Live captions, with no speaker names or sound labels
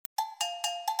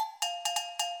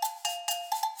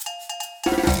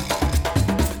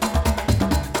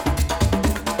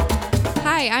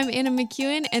Hi, I'm Anna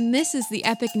McEwen, and this is The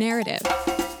Epic Narrative.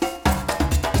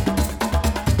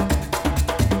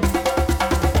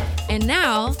 And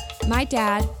now, my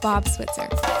dad, Bob Switzer.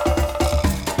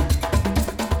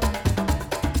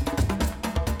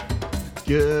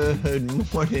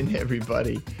 Good morning,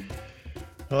 everybody.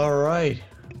 All right.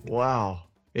 Wow.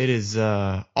 It is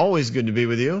always good to be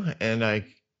with you, and I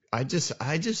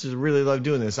just really love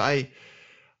doing this. I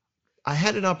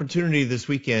had an opportunity this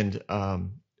weekend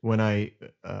when I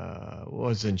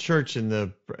was in church, and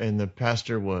the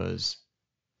pastor was,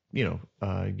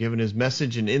 giving his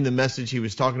message, and in the message he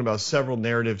was talking about several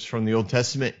narratives from the Old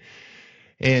Testament,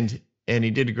 and he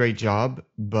did a great job,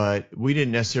 but we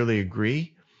didn't necessarily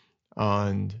agree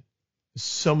on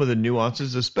some of the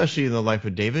nuances, especially in the life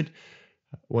of David,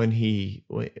 when he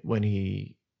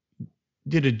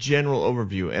did a general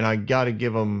overview. And I got to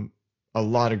give him a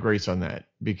lot of grace on that,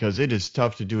 because it is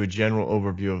tough to do a general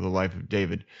overview of the life of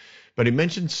David. But he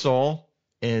mentioned Saul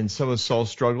and some of Saul's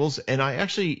struggles, and I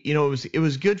actually, it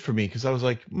was good for me, because I was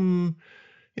like, do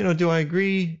I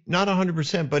agree? Not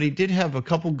 100%, but he did have a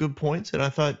couple good points, and I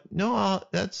thought, no,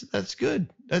 that's good.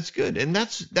 That's good. And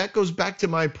that goes back to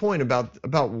my point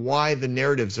about why the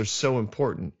narratives are so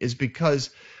important, is because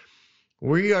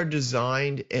we are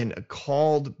designed and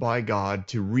called by God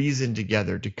to reason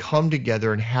together, to come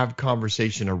together and have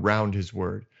conversation around his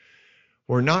word.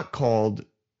 We're not called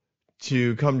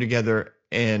to come together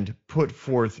and put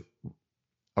forth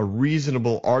a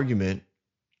reasonable argument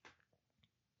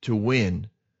to win,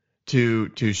 to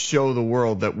show the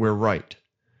world that we're right.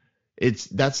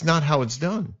 That's not how it's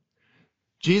done.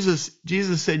 Jesus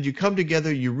said, you come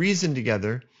together, you reason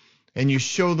together, and you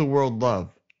show the world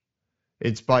love.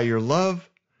 It's by your love,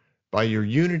 by your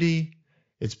unity,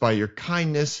 it's by your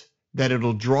kindness that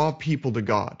it'll draw people to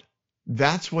God.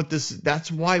 That's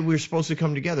why we're supposed to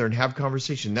come together and have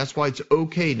conversation. That's why it's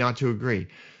okay not to agree.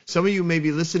 Some of you may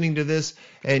be listening to this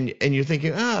and you're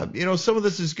thinking, some of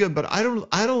this is good, but I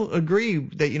don't agree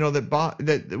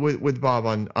that with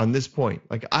Bob on this point.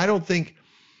 Like, I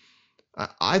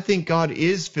think God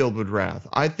is filled with wrath.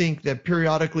 I think that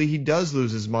periodically he does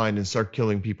lose his mind and start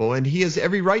killing people, and he has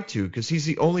every right to, because he's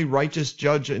the only righteous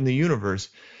judge in the universe.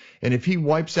 And if he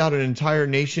wipes out an entire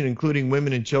nation, including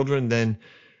women and children, then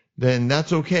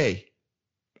that's okay.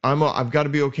 I've got to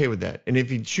be okay with that. And if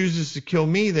he chooses to kill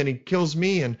me, then he kills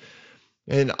me, and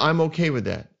I'm okay with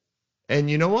that. And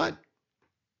you know what?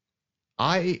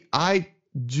 I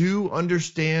do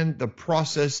understand the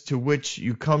process to which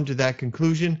you come to that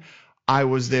conclusion. I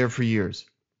was there for years.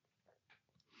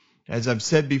 As I've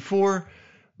said before,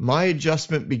 my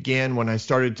adjustment began when I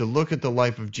started to look at the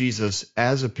life of Jesus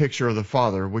as a picture of the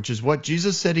Father, which is what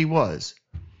Jesus said he was.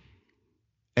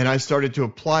 And I started to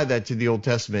apply that to the Old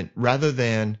Testament rather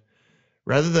than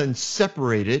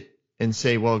separate it and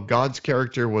say, well, God's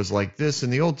character was like this in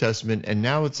the Old Testament, and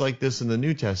now it's like this in the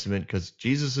New Testament, because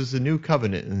Jesus is the new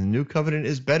covenant, and the new covenant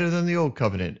is better than the old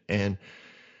covenant, and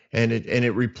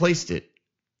it replaced it.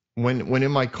 When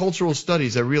in my cultural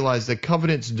studies, I realized that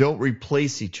covenants don't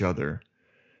replace each other.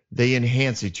 They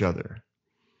enhance each other.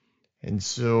 And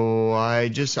so I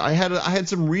had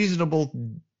some reasonable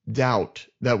doubt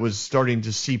that was starting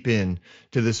to seep in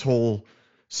to this whole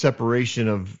separation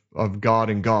of God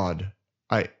and God.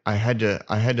 I had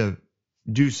to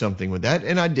do something with that,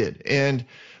 and I did. And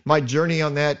my journey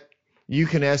on that, you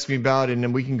can ask me about, and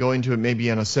then we can go into it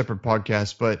maybe on a separate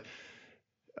podcast. But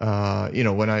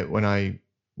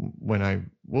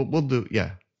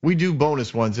we do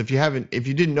bonus ones. If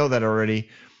you didn't know that already,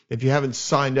 if you haven't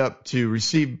signed up to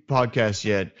receive podcasts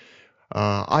yet,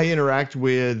 I interact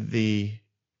with the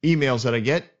emails that I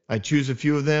get. I choose a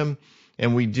few of them,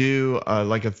 and we do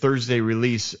like a Thursday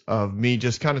release of me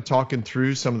just kind of talking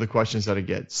through some of the questions that I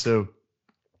get. So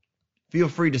feel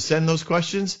free to send those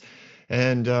questions,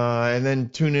 and then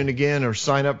tune in again or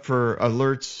sign up for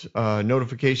alerts,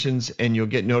 notifications, and you'll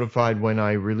get notified when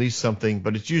I release something.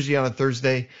 But it's usually on a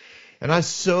Thursday, and I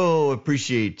so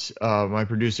appreciate my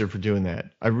producer for doing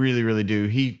that. I really, really do.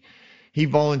 He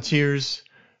volunteers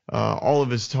all of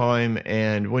his time,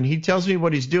 and when he tells me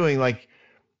what he's doing, like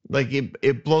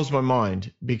it blows my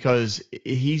mind, because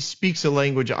he speaks a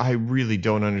language I really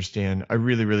don't understand. I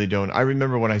really, really don't. I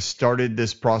remember when I started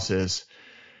this process,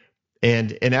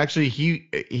 and actually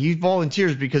he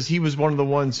volunteers because he was one of the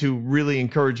ones who really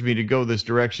encouraged me to go this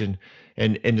direction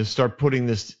and to start putting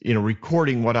this,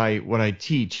 recording what I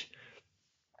teach.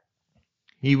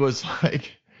 He was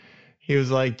like,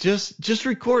 just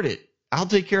record it. I'll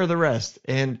take care of the rest.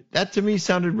 And that to me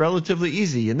sounded relatively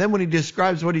easy. And then when he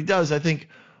describes what he does, I think,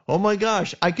 oh my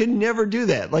gosh, I could never do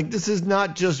that. Like, this is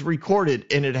not just record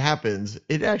it and it happens.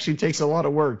 It actually takes a lot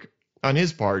of work. on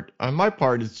his part. On my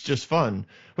part, it's just fun,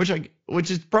 which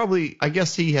is probably, I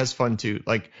guess he has fun too.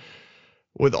 Like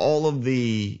with all of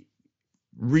the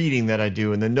reading that I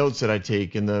do and the notes that I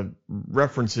take and the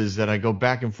references that I go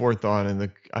back and forth on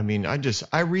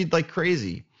I read like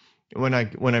crazy when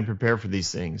I prepare for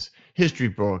these things. History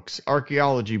books,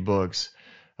 archaeology books,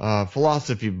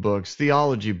 philosophy books,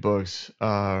 theology books,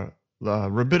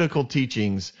 rabbinical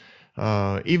teachings,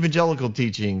 evangelical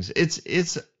teachings.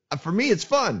 It's for me it's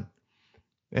fun.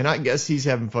 And I guess he's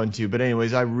having fun too. But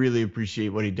anyways, I really appreciate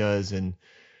what he does and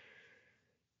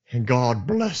God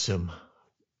bless him.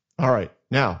 All right,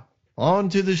 now on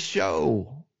to the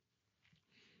show.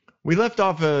 We left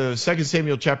off 2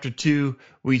 Samuel chapter 2.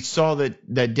 We saw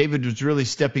that David was really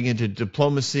stepping into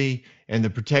diplomacy and the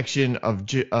protection of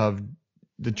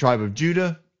the tribe of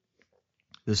Judah,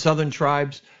 the southern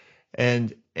tribes,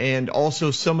 and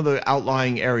also some of the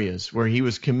outlying areas where he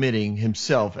was committing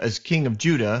himself as king of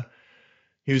Judah.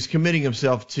 He was committing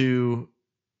himself to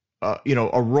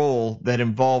a role that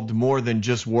involved more than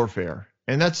just warfare.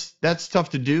 And that's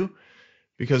tough to do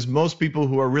because most people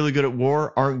who are really good at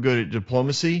war aren't good at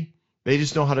diplomacy. They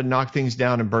just know how to knock things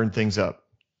down and burn things up.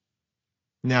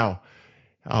 Now,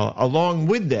 along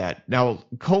with that, now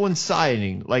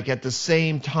coinciding, like at the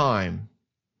same time,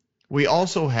 we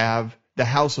also have the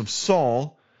house of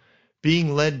Saul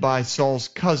being led by Saul's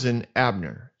cousin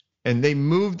Abner. And they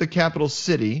moved the capital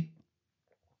city.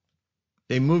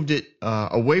 They moved it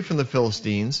away from the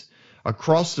Philistines,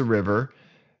 across the river,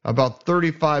 about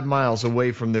 35 miles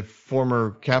away from the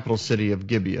former capital city of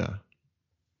Gibeah.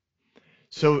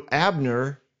 So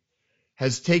Abner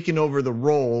has taken over the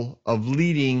role of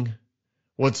leading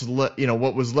what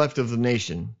was left of the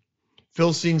nation.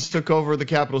 Philistines took over the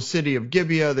capital city of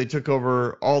Gibeah. They took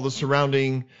over all the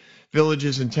surrounding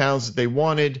villages and towns that they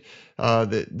wanted.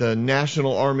 The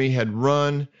national army had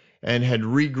run and had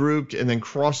regrouped and then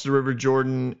crossed the River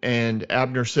Jordan, and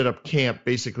Abner set up camp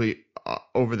basically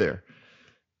over there.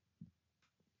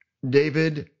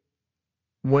 David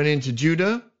went into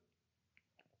Judah.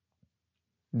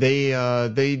 They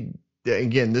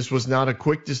again, this was not a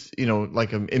quick,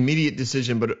 like an immediate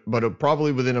decision, but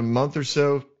probably within a month or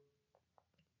so,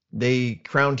 they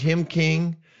crowned him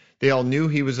king. They all knew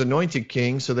he was anointed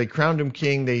king, so they crowned him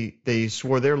king. They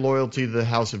swore their loyalty to the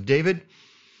house of David.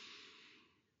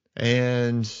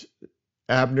 And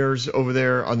Abner's over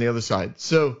there on the other side.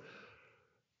 So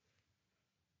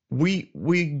we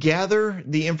gather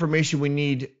the information we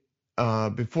need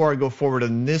before I go forward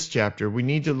in this chapter. We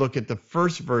need to look at the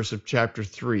first verse of chapter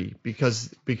 3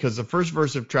 because the first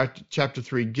verse of chapter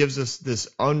 3 gives us this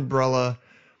umbrella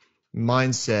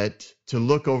mindset to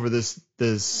look over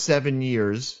the 7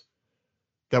 years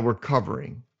that we're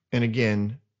covering. And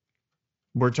again,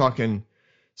 we're talking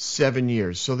 7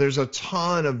 years. So there's a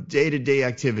ton of day-to-day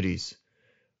activities,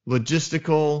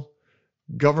 logistical,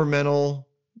 governmental,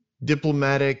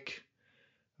 diplomatic,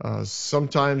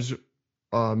 sometimes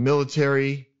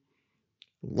military,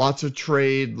 lots of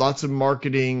trade, lots of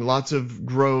marketing, lots of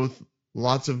growth,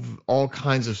 lots of all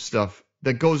kinds of stuff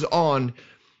that goes on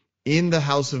in the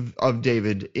house of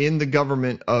David, in the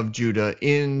government of Judah,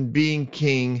 in being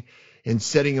king and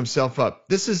setting himself up.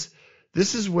 This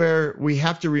is where we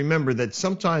have to remember that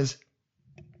sometimes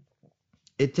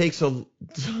it takes a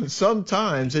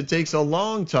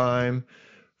long time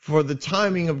for the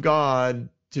timing of God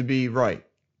to be right.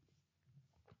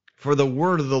 For the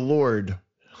word of the Lord.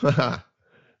 That's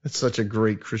such a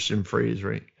great Christian phrase,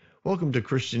 right? Welcome to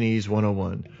Christianese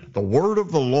 101. The word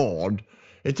of the Lord.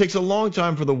 It takes a long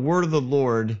time for the word of the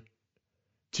Lord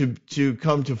to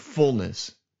come to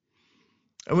fullness.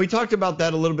 And we talked about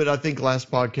that a little bit, I think,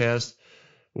 last podcast,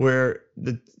 where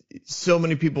so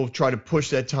many people try to push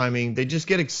that timing. They just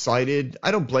get excited.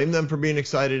 I don't blame them for being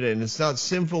excited, and it's not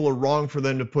sinful or wrong for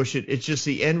them to push it. It's just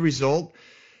the end result.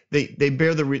 They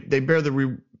bear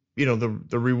the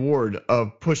reward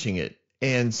of pushing it,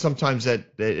 and sometimes that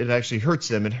it actually hurts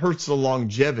them. It hurts the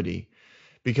longevity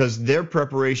because their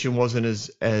preparation wasn't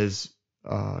as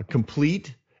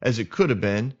complete as it could have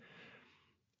been.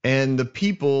 And the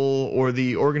people or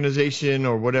the organization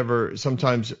or whatever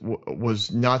sometimes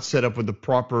was not set up with the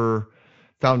proper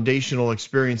foundational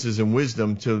experiences and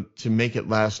wisdom to make it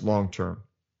last long term.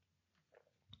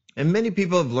 And many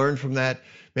people have learned from that.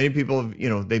 Many people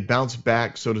have, they bounce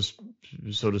back, so to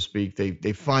speak.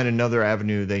 They find another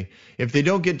avenue. If they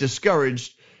don't get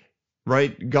discouraged,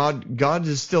 right? God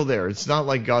is still there. It's not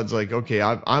like God's like, okay,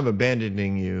 I'm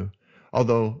abandoning you.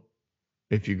 Although,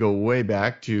 if you go way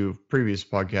back to previous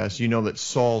podcasts, you know that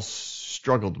Saul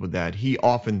struggled with that. He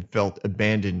often felt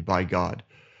abandoned by God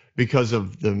because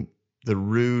of the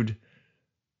rude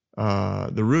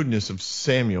the rudeness of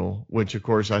Samuel, which of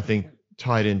course I think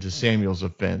tied into Samuel's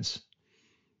offense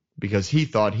because he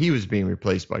thought he was being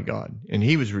replaced by God and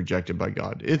he was rejected by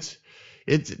God. It's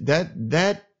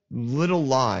that little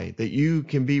lie that you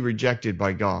can be rejected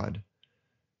by God.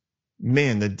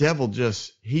 Man, the devil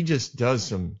just does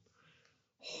some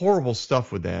horrible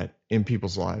stuff with that in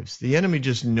people's lives. The enemy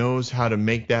just knows how to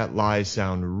make that lie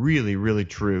sound really, really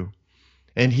true.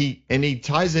 And he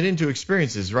ties it into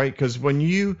experiences, right? Because when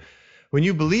you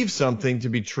believe something to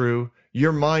be true,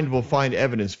 your mind will find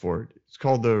evidence for it. It's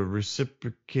called the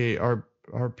reciprocate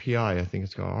RPI, I think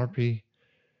it's called RP.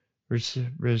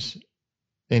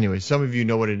 Anyway, some of you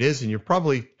know what it is, and you're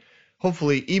probably,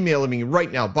 hopefully, emailing me right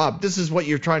now, Bob, this is what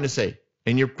you're trying to say,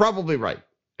 and you're probably right,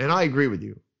 and I agree with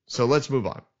you. So let's move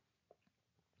on.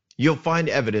 You'll find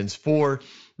evidence for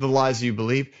the lies you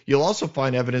believe. You'll also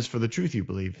find evidence for the truth you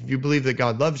believe. If you believe that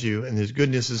God loves you and his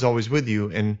goodness is always with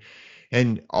you,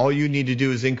 and all you need to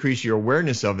do is increase your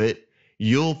awareness of it,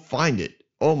 you'll find it.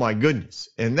 Oh my goodness.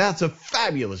 And that's a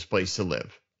fabulous place to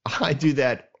live. I do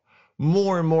that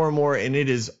more and more and more, and it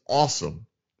is awesome.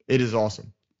 It is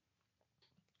awesome.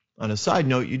 On a side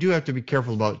note, you do have to be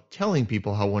careful about telling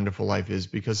people how wonderful life is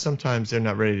because sometimes they're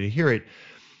not ready to hear it.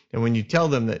 And when you tell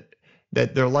them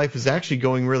that their life is actually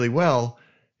going really well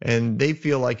and they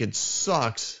feel like it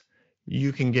sucks,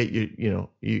 you can get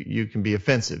you can be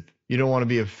offensive. You don't want to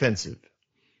be offensive.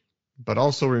 But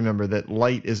also remember that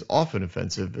light is often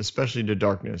offensive, especially to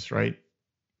darkness, right?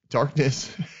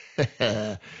 Darkness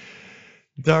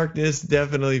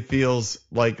definitely feels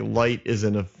like light is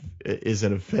an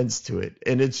offense to it.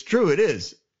 And it's true, it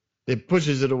is. It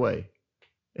pushes it away.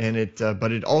 And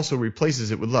but it also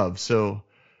replaces it with love. So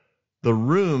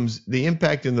the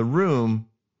impact in the room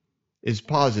is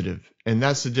positive. And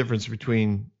that's the difference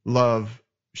between love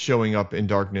showing up in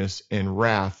darkness and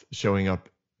wrath showing up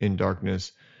in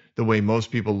darkness, the way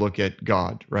most people look at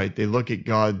God, right? They look at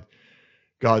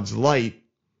God's light,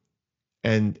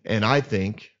 and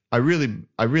I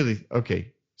really,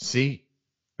 okay, see,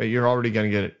 you're already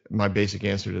going to get my basic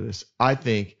answer to this. I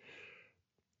think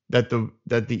that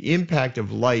the impact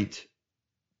of light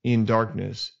in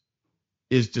darkness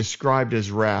is described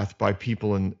as wrath by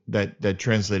people that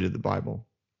translated the Bible.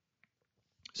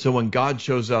 So when God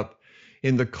shows up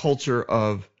in the culture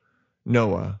of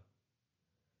Noah,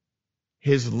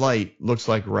 his light looks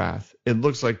like wrath. It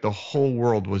looks like the whole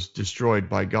world was destroyed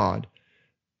by God,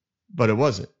 but it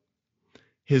wasn't.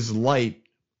 His light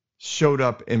showed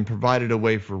up and provided a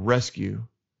way for rescue,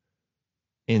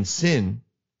 and sin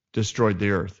destroyed the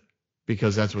earth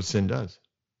because that's what sin does.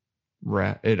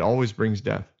 It always brings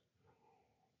death.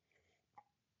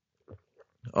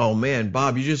 Oh man,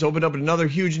 Bob, you just opened up another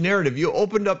huge narrative. You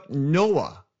opened up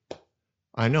Noah.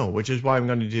 I know, which is why I'm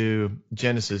going to do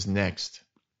Genesis next.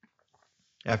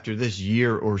 After this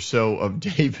year or so of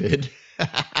David,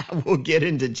 we'll get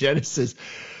into Genesis.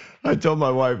 I told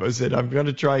my wife, I said, I'm going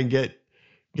to try and get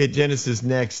Genesis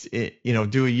next.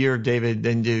 Do a year of David,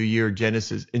 then do a year of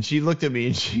Genesis. And she looked at me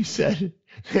and she said,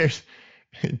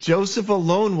 Joseph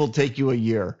alone will take you a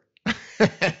year.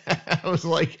 I was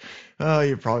like, oh,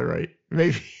 you're probably right.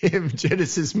 Maybe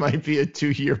Genesis might be a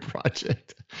 2-year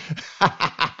project.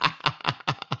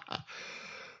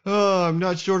 Oh, I'm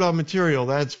not short on material,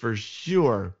 that's for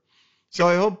sure. So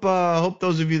I hope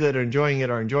those of you that are enjoying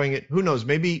it. Who knows?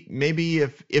 Maybe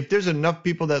if there's enough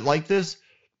people that like this,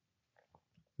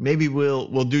 maybe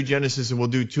we'll do Genesis and we'll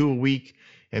do 2 a week,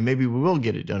 and maybe we will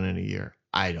get it done in a year.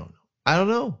 I don't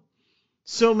know.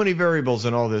 So many variables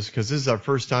in all this because this is our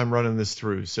first time running this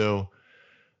through. So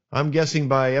I'm guessing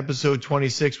by episode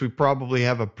 26 we probably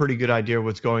have a pretty good idea of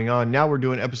what's going on. Now we're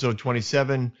doing episode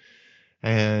 27,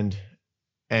 and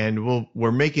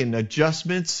we're making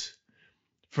adjustments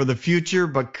for the future,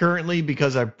 but currently,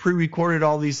 because I've pre-recorded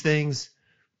all these things,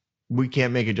 we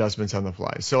can't make adjustments on the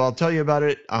fly. So I'll tell you about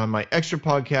it on my extra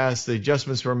podcast, the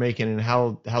adjustments we're making and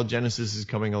how Genesis is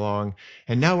coming along.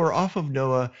 And now we're off of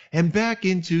Noah and back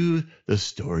into the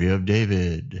story of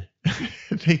David.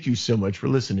 Thank you so much for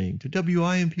listening to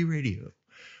WIMP Radio.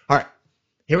 All right,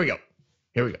 here we go.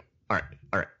 All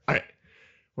right.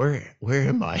 Where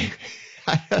am I?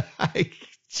 I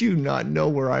do not know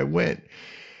where I went.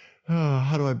 Oh,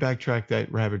 how do I backtrack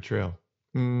that rabbit trail?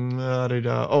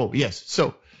 Oh, yes.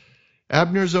 So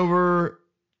Abner's over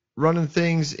running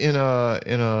things in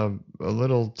a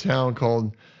little town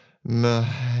called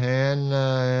Mahanaim.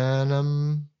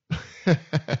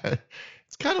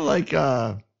 It's kind of like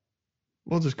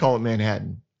we'll just call it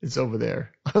Manhattan. It's over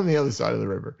there on the other side of the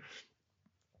river.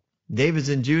 David's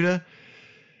in Judah,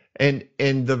 And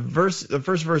the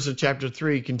first verse of chapter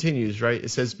 3 continues, right? It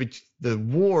says the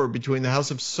war between the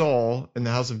house of Saul and the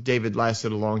house of David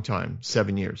lasted a long time,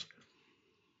 7 years.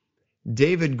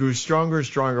 David grew stronger and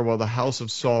stronger while the house of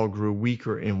Saul grew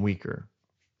weaker and weaker.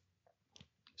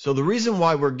 So the reason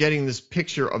why we're getting this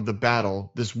picture of the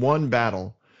battle, this one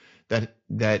battle, that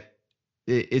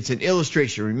it's an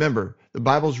illustration. Remember, the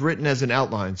Bible's written as an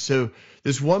outline. So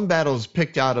this one battle is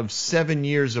picked out of 7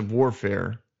 years of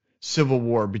warfare, civil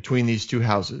war between these two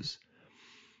houses,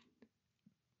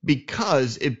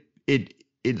 because it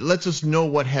lets us know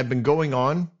what had been going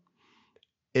on.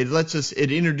 It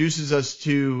introduces us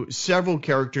to several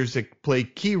characters that play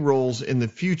key roles in the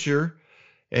future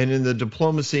and in the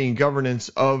diplomacy and governance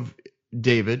of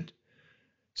David.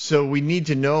 So we need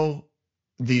to know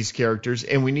these characters,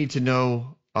 and we need to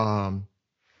know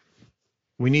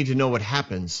what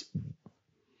happens.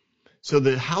 So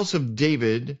the house of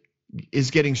David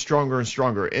is getting stronger and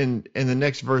stronger. And the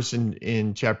next verse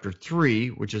in chapter 3,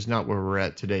 which is not where we're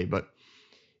at today, but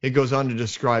it goes on to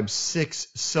describe 6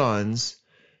 sons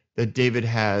that David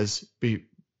has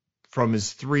from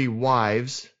his 3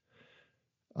 wives,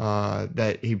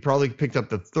 that he probably picked up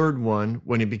the third one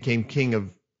when he became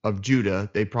king of Judah.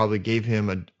 They probably gave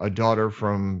him a daughter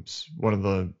from one of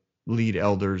the lead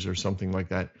elders or something like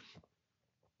that.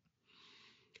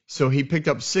 So he picked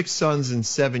up 6 sons in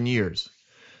 7 years.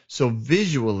 So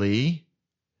visually,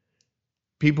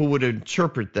 people would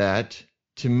interpret that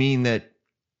to mean that,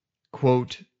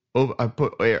 quote,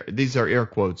 these are air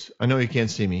quotes. I know you can't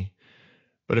see me,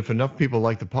 but if enough people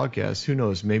like the podcast, who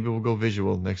knows? Maybe we'll go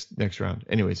visual next round.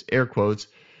 Anyways, air quotes.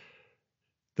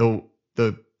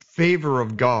 The favor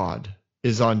of God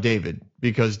is on David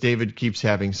because David keeps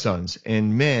having sons,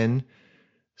 and men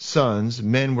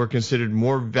were considered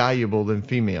more valuable than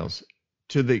females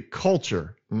to the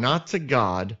culture, not to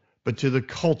God, but to the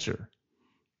culture.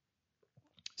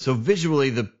 So visually,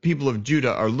 the people of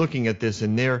Judah are looking at this,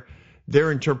 and they're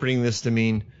interpreting this to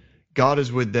mean God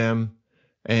is with them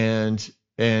and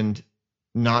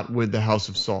not with the house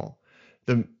of Saul.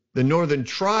 The northern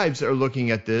tribes are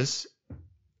looking at this,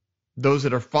 those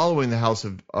that are following the house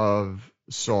of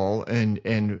Saul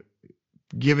and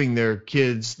giving their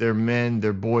kids, their men,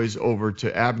 their boys over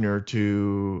to Abner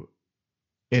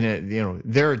in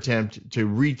their attempt to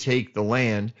retake the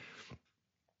land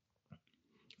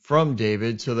from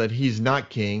David so that he's not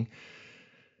king.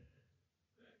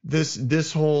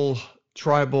 This whole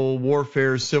tribal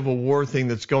warfare, civil war thing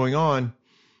that's going on,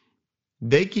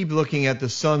 they keep looking at the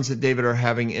sons that David are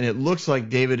having, and it looks like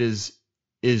David is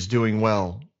doing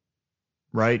well,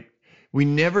 right? We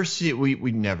never see,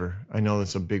 we never, I know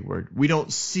that's a big word. We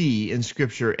don't see in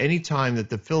Scripture any time that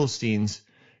the Philistines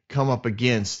come up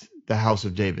against the house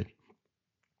of David.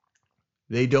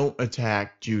 They don't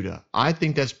attack Judah. I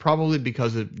think that's probably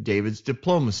because of David's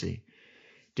diplomacy.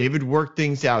 David worked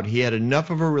things out. He had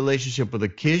enough of a relationship with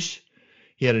Achish.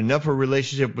 He had enough of a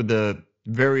relationship with the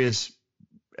various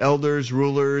elders,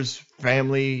 rulers,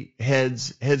 family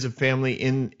heads of family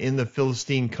in the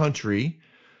Philistine country,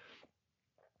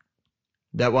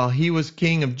 that while he was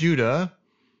king of Judah,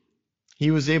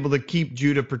 he was able to keep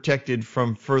Judah protected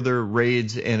from further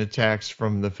raids and attacks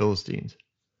from the Philistines.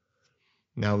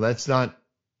 Now, that's not,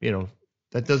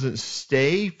 that doesn't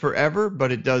stay forever,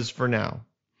 but it does for now.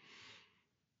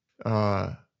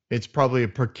 It's probably a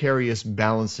precarious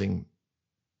balancing,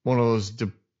 one of those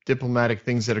diplomatic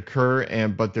things that occur,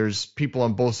 but there's people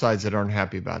on both sides that aren't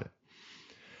happy about it.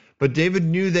 But David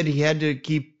knew that he had to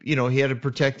keep, he had to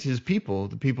protect his people,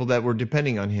 the people that were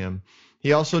depending on him.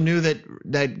 He also knew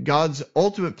that God's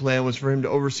ultimate plan was for him to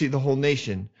oversee the whole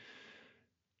nation.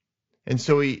 And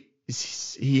so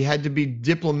he had to be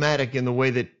diplomatic in the way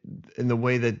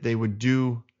that they would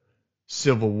do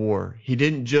civil war. He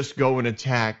didn't just go and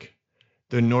attack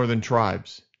the northern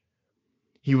tribes.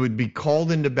 He would be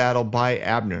called into battle by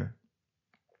Abner,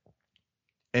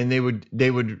 and they would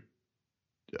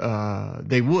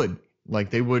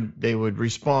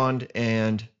respond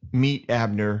and meet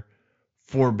Abner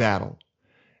for battle.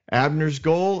 Abner's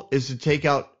goal is to take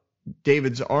out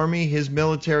David's army, his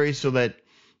military, so that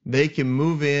they can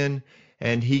move in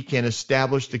and he can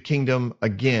establish the kingdom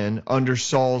again under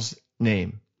Saul's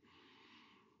name.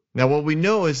 Now, what we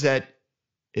know is that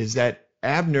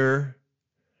Abner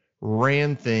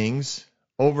ran things,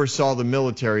 oversaw the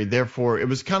military. Therefore, it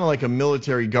was kind of like a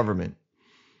military government.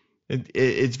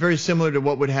 It's very similar to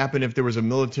what would happen if there was a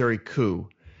military coup.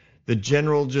 The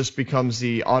general just becomes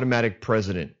the automatic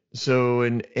president. So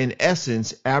in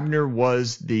essence, Abner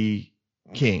was the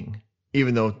king,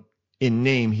 even though in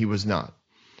name he was not.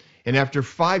 And after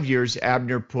 5 years,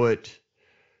 Abner put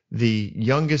the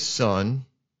youngest son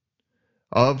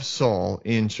of Saul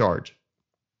in charge.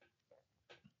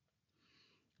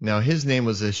 Now his name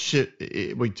was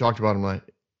we talked about him like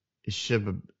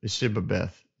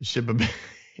Ishibabeth.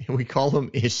 We call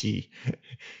him Ishi.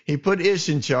 He put Ish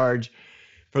in charge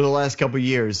for the last couple of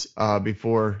years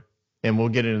before, and we'll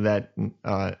get into that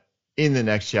in the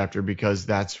next chapter because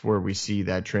that's where we see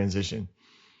that transition.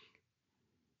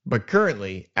 But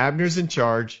currently, Abner's in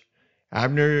charge.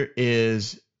 Abner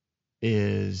is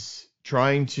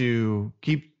trying to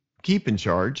keep in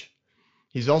charge.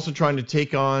 He's also trying to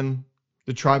take on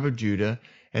the tribe of Judah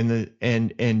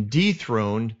and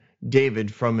dethrone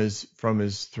David from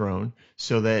his throne,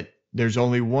 so that there's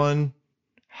only one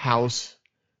house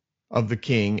of the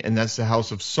king, and that's the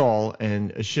house of Saul,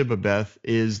 and Ishibabeth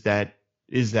is that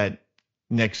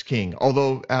next king.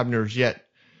 Although Abner's yet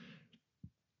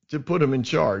to put him in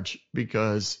charge,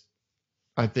 because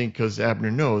Abner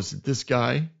knows that this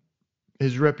guy,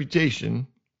 his reputation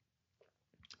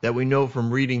that we know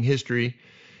from reading history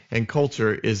and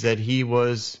culture, is that he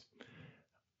was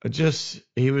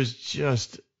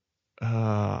just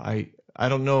I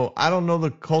don't know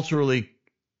the culturally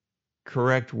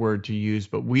correct word to use,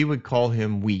 but we would call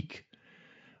him weak,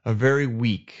 a very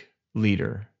weak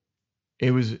leader. He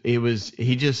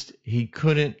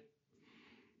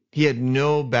had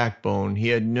no backbone. He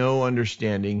had no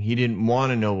understanding. He didn't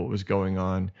want to know what was going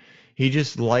on. He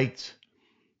just liked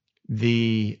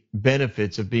the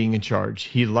benefits of being in charge.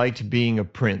 He liked being a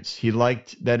prince. He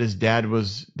liked that his dad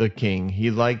was the king.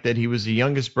 He liked that he was the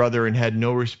youngest brother and had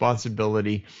no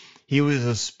responsibility. He was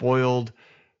a spoiled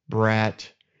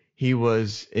brat. He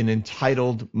was an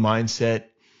entitled mindset.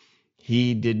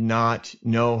 He did not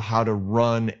know how to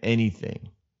run anything.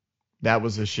 That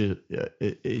was a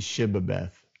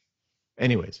Ishibabeth.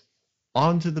 Anyways,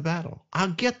 on to the battle.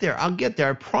 I'll get there,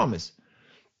 I promise.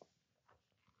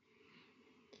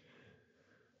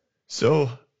 So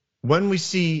when we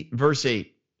see verse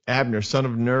 8, Abner, son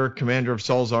of Ner, commander of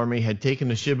Saul's army, had taken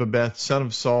Ishibabeth, son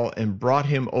of Saul, and brought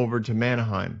him over to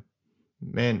Manhattan,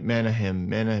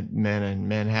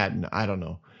 I don't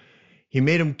know. He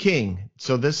made him king.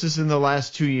 So this is in the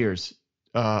last 2 years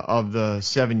of the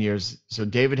 7 years. So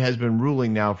David has been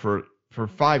ruling now for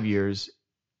 5 years.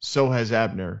 So has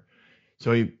Abner.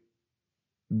 So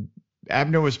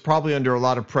Abner was probably under a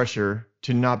lot of pressure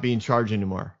to not be in charge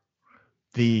anymore.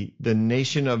 The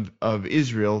nation of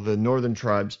Israel, the northern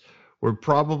tribes, were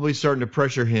probably starting to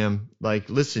pressure him, like,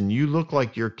 listen, you look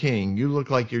like you're king. You look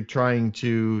like you're trying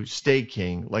to stay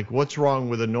king. Like, what's wrong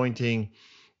with anointing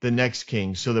the next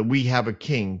king so that we have a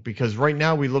king? Because right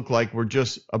now we look like we're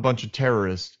just a bunch of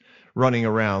terrorists running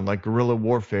around, like guerrilla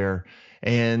warfare.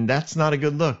 And that's not a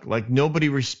good look. Like, nobody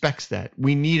respects that.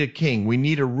 We need a king. We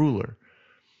need a ruler.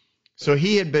 So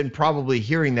he had been probably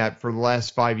hearing that for the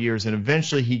last 5 years, and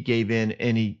eventually he gave in,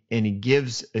 and he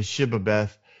gives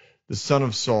Ishibabeth, the son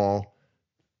of Saul,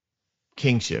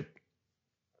 kingship.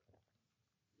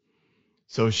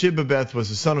 So Ishibabeth was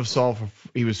the son of Saul.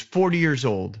 He was 40 years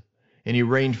old, and he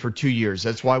reigned for 2 years.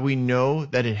 That's why we know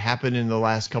that it happened in the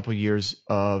last couple of years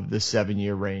of the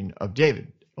 7-year reign of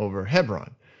David over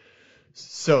Hebron.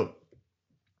 So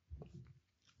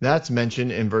that's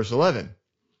mentioned in verse 11.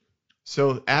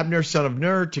 So Abner, son of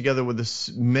Ner, together with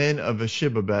the men of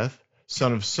Ishibabeth,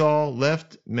 son of Saul,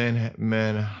 left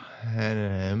Mahanaim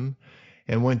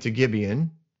and went to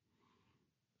Gibeon.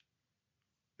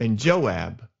 And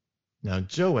Joab. Now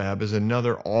Joab is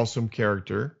another awesome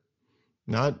character.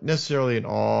 Not necessarily an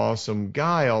awesome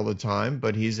guy all the time,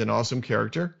 but he's an awesome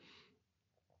character.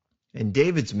 And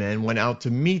David's men went out to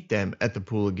meet them at the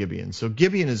pool of Gibeon. So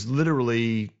Gibeon is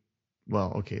literally.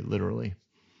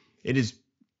 It is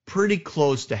pretty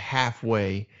close to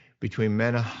halfway between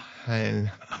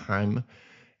Mahanaim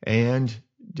and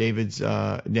David's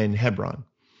then Hebron.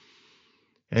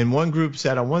 And one group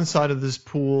sat on one side of this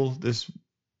pool, this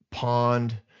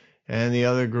pond, and the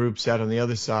other group sat on the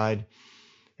other side.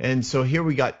 And so here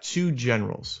we got two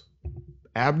generals.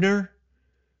 Abner,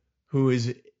 who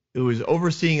is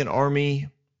overseeing an army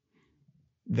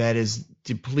that is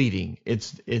depleting.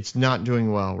 It's not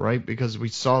doing well, right? Because we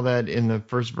saw that in the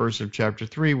first verse of chapter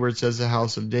 3, where it says the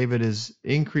house of David is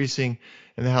increasing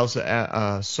and the house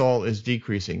of Saul is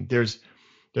decreasing. There's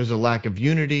a lack of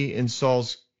unity in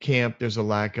Saul's camp. There's a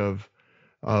lack of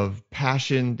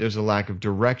passion. There's a lack of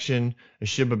direction.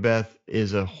 Ishibabeth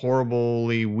is a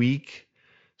horribly weak,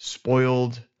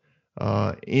 spoiled,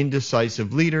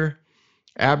 indecisive leader.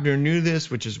 Abner knew this,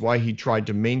 which is why he tried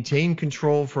to maintain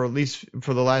control for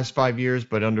the last 5 years,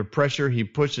 but under pressure, he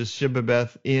pushes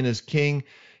Ishibabeth in as king.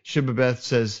 Ishibabeth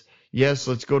says, yes,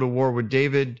 let's go to war with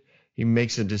David. He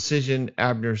makes a decision.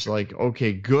 Abner's like,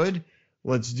 okay, good,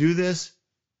 let's do this.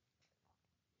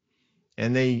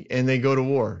 and they go to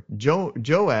war.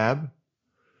 Joab's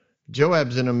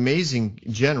an amazing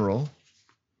general,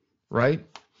 right?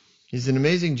 He's an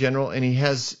amazing general, and he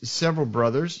has several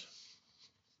brothers,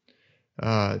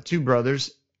 two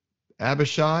brothers,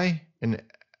 Abishai and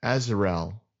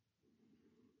Azarel.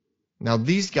 Now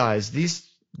these guys,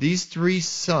 these three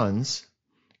sons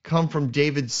come from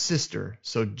David's sister.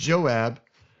 So Joab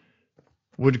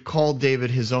would call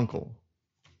David his uncle.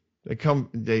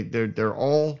 They're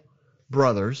all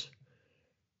brothers.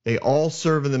 They all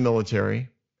serve in the military.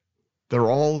 They're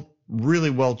all really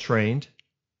well trained.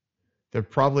 They're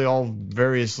probably all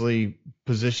variously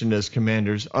positioned as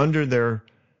commanders under their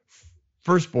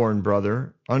firstborn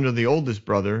brother, under the oldest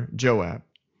brother, Joab.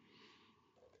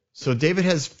 So David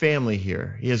has family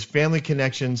here. He has family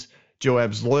connections.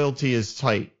 Joab's loyalty is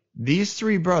tight. These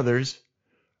three brothers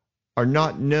are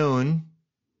not known,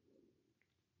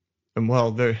 and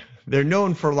well, they're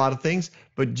known for a lot of things,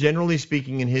 but generally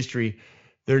speaking in history,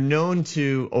 they're known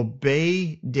to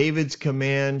obey David's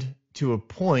command to a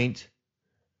point,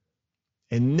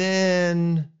 and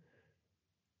then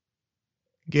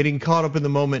getting caught up in the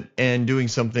moment and doing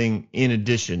something in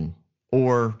addition,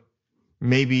 or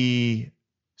maybe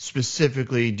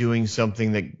specifically doing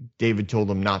something that David told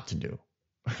them not to do.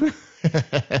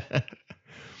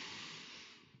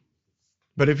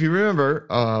 But if you remember,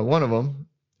 one of them,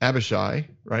 Abishai,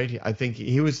 right? I think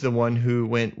he was the one who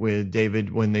went with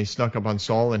David when they snuck up on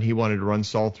Saul and he wanted to run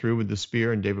Saul through with the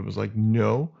spear, and David was like,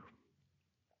 no.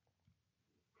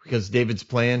 Because David's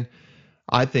plan,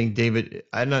 I think David,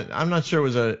 I'm not sure it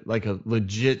was a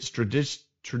legit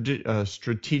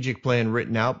strategic plan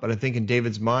written out, but I think in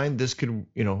David's mind, this could,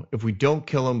 if we don't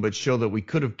kill him but show that we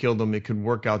could have killed him, it could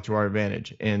work out to our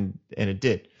advantage, and it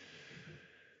did.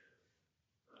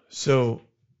 So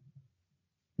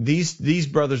these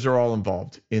brothers are all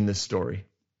involved in this story.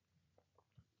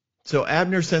 So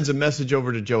Abner sends a message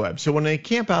over to Joab. So when they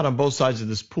camp out on both sides of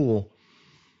this pool,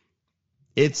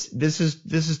 this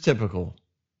is typical,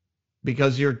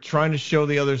 because you're trying to show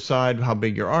the other side how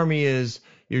big your army is.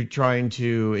 You're trying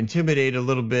to intimidate a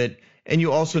little bit, and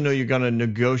you also know you're going to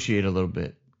negotiate a little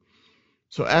bit.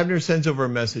 So Abner sends over a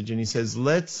message, and he says,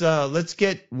 let's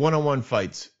get one-on-one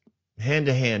fights, hand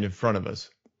to hand in front of us.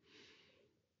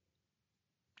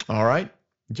 All right,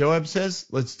 Joab says,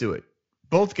 let's do it.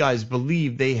 Both guys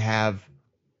believe they have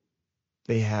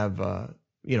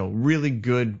really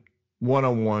good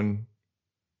one-on-one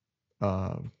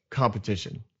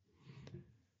competition.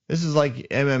 This is like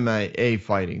MMA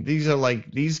fighting.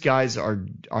 These guys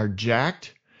are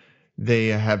jacked. They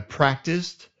have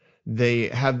practiced. They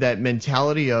have that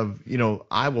mentality of,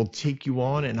 I will take you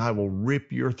on and I will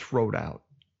rip your throat out.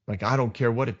 Like, I don't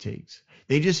care what it takes.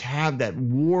 They just have that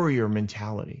warrior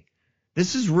mentality.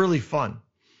 This is really fun.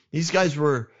 These guys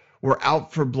were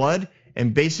out for blood,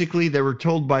 and basically they were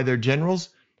told by their generals,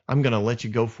 I'm going to let you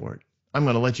go for it. I'm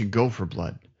going to let you go for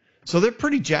blood. So they're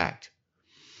pretty jacked.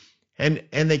 And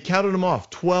they counted them off.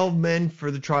 12 men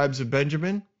for the tribes of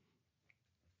Benjamin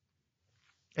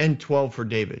and 12 for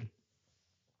David.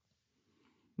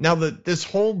 Now this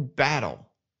whole battle,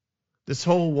 this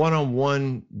whole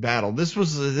one-on-one battle, this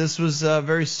was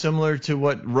very similar to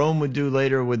what Rome would do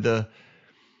later with the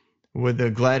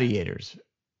gladiators.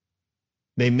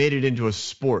 They made it into a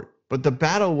sport, but the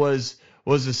battle was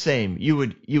the same. You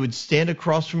would stand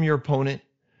across from your opponent,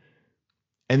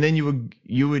 and then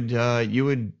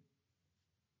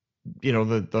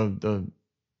the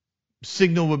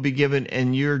signal would be given,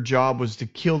 and your job was to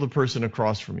kill the person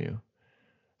across from you.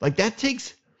 Like, that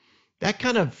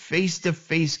kind of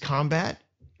face-to-face combat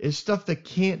is stuff that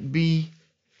can't be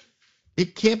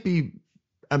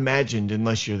imagined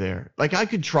unless you're there. Like, I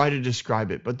could try to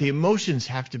describe it, but the emotions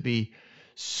have to be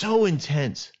so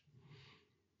intense,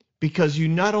 because you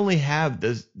not only have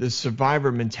the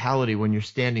survivor mentality when you're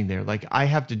standing there, like,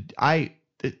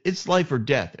 it's life or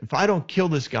death. If I don't kill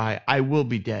this guy, I will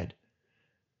be dead.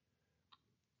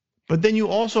 But then you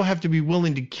also have to be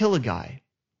willing to kill a guy,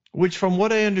 which, from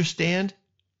what I understand,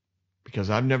 because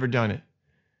I've never done it,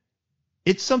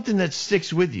 it's something that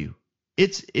sticks with you.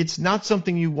 It's not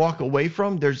something you walk away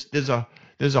from. There's a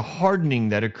hardening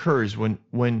that occurs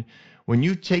when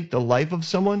you take the life of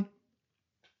someone.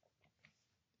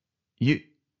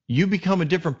 You become a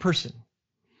different person.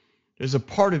 There's a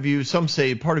part of you, some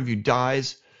say part of you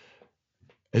dies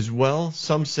as well.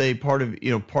 Some say part of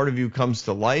you comes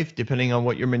to life, depending on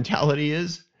what your mentality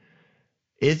is.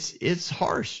 It's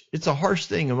harsh. It's a harsh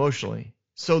thing emotionally.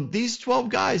 So these 12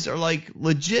 guys are like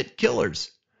legit killers.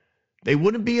 They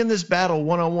wouldn't be in this battle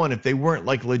one-on-one if they weren't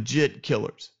like legit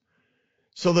killers.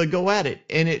 So they go at it,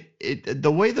 and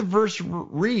the way the verse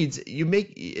reads,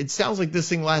 it sounds like this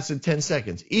thing lasted 10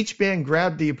 seconds. Each man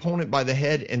grabbed the opponent by the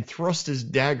head and thrust his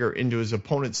dagger into his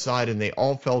opponent's side, and they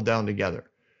all fell down together.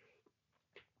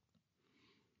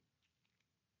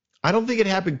 I don't think it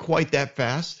happened quite that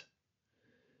fast,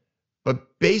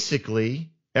 but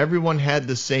basically everyone had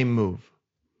the same move.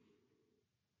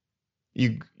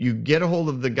 You get a hold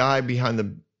of the guy behind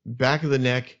the back of the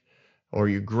neck, or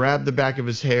you grab the back of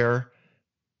his hair,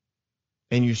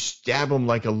 and you stab him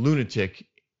like a lunatic,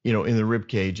 in the rib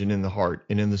cage and in the heart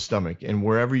and in the stomach and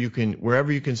wherever you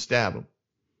can stab him.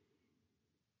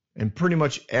 And pretty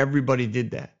much everybody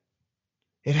did that.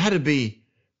 It had to be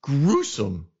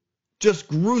gruesome, just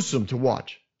gruesome to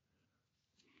watch.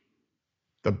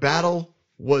 The battle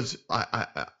was,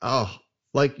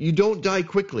 like, you don't die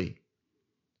quickly.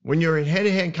 When you're in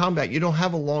hand-to-hand combat, you don't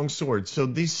have a long sword. So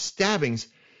these stabbings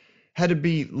had to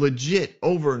be legit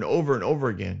over and over and over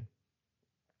again.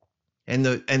 And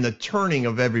the turning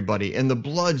of everybody, and the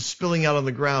blood spilling out on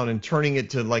the ground and turning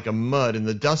it to like a mud, and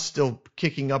the dust still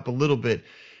kicking up a little bit,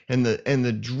 and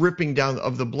the dripping down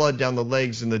of the blood down the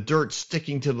legs, and the dirt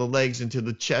sticking to the legs and to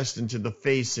the chest and to the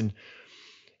face, and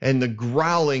the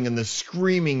growling and the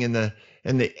screaming and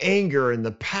the anger and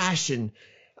the passion,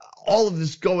 all of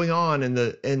this going on,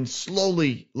 and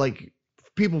slowly, like,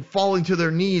 people falling to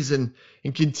their knees and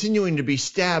continuing to be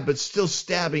stabbed, but still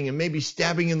stabbing, and maybe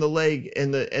stabbing in the leg,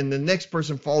 and the next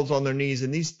person falls on their knees,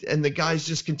 and the guys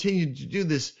just continue to do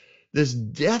this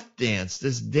death dance,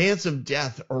 this dance of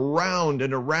death, around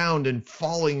and around, and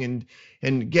falling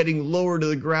and getting lower to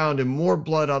the ground, and more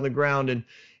blood on the ground,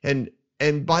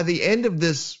 and by the end of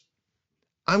this,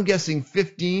 I'm guessing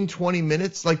 15, 20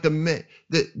 minutes, like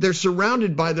they're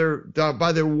surrounded by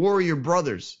their warrior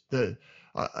brothers.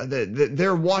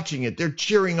 They're watching it. They're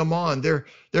cheering them on. They're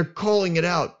calling it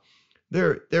out.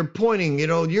 They're pointing.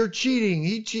 You're cheating.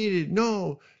 He cheated.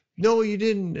 No, you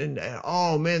didn't. And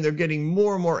oh man, they're getting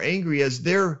more and more angry as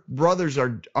their brothers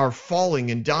are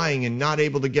falling and dying and not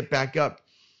able to get back up.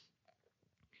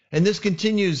 And this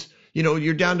continues.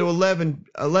 You're down to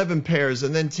 11 pairs,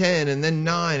 and then 10, and then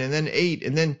 9, and then 8,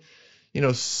 and then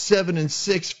 7 and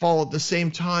 6 fall at the same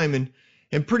time,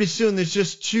 and pretty soon there's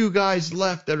just 2 guys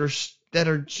left that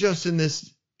are just in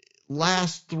this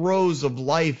last throes of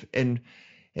life, and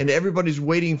everybody's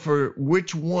waiting for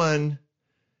which one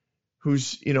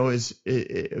who's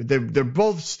they're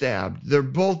both stabbed. They're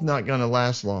both not going to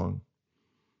last long,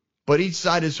 but each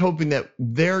side is hoping that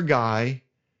their guy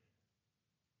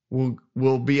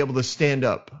will be able to stand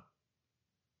up,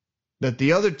 that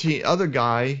the other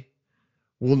guy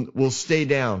will stay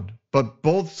down, but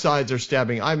both sides are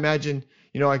stabbing. I imagine,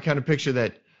 I kind of picture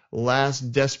that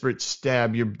last desperate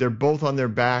stab. They're both on their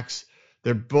backs.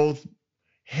 They're both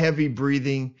heavy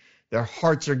breathing. Their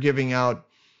hearts are giving out.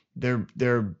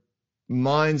 Their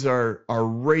minds are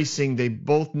racing. They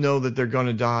both know that they're going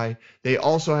to die. They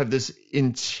also have this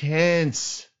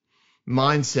intense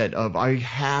mindset of, I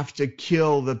have to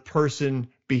kill the person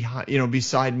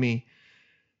beside me.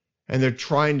 And they're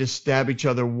trying to stab each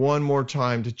other one more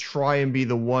time to try and be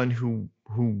the one who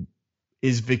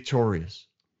is victorious,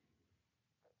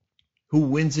 who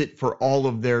wins it for all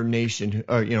of their nation,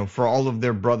 for all of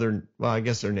their I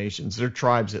guess their nations, their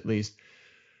tribes at least,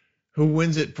 who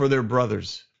wins it for their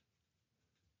brothers.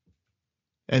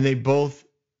 And they both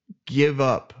give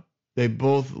up. They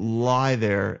both lie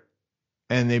there,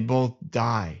 and they both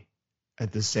die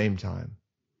at the same time.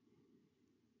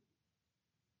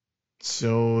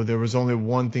 So there was only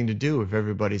one thing to do if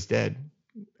everybody's dead,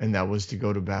 and that was to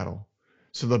go to battle.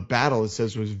 So the battle, it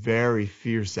says, was very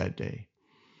fierce that day.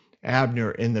 Abner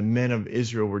and the men of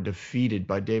Israel were defeated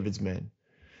by David's men.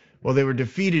 Well, they were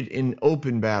defeated in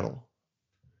open battle.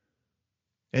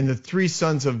 And the 3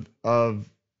 sons of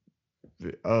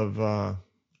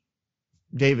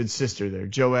David's sister there,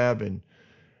 Joab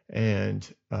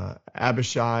and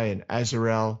Abishai and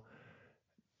Azarel.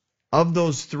 Of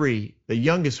those 3, the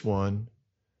youngest one,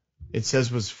 it says,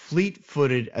 was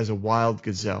fleet-footed as a wild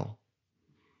gazelle.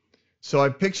 So I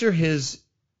picture his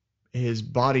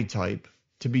body type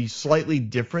to be slightly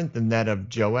different than that of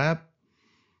Joab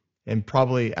and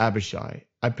probably Abishai.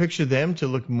 I picture them to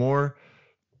look more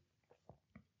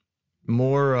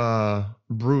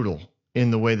brutal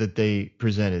in the way that they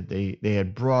presented. They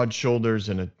had broad shoulders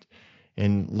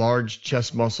and large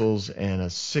chest muscles and a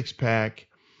 6-pack.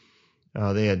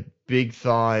 They had big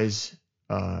thighs,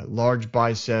 large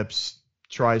biceps,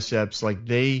 triceps. Like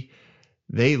they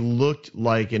looked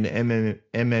like an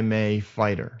MMA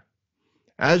fighter.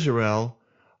 Azarel,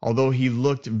 although he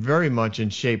looked very much in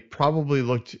shape, probably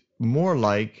looked more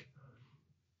like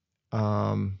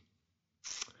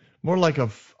more like a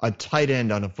tight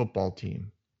end on a football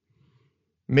team.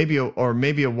 Maybe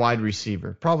a wide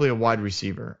receiver, probably a wide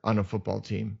receiver on a football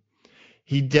team.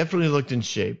 He definitely looked in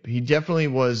shape. He definitely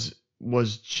was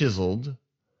chiseled,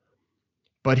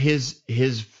 but his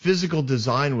physical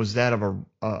design was that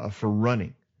of for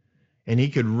running, and he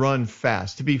could run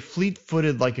fast. To be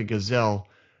fleet-footed like a gazelle,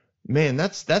 man,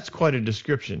 that's quite a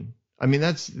description. I mean,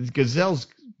 that's gazelles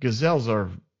are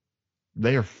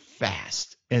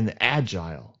fast and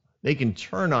agile. They can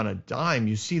turn on a dime.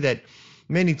 You see that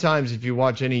many times if you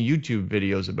watch any YouTube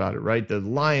videos about it, right? The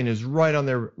lion is right on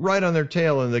their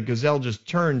tail, and the gazelle just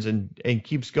turns and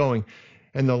keeps going.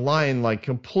 And the lion like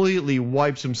completely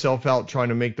wipes himself out trying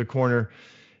to make the corner,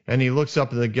 and he looks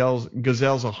up and the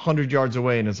gazelle's 100 yards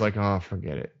away, and it's like, oh,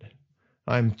 forget it.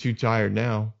 I'm too tired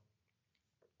now.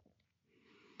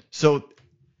 So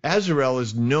Azarel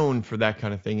is known for that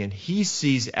kind of thing, and he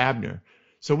sees Abner.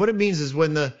 So what it means is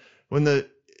when the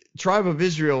tribe of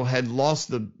Israel had lost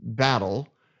the battle,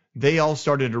 they all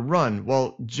started to run.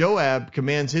 Well, Joab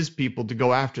commands his people to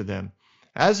go after them.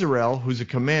 Azarel, who's a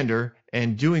commander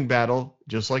and doing battle,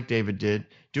 just like David did,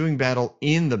 doing battle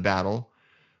in the battle,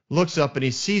 looks up and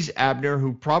he sees Abner,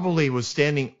 who probably was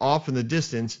standing off in the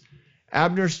distance.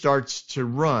 Abner starts to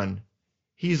run.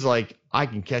 He's like, I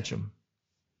can catch him.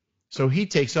 So he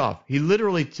takes off. He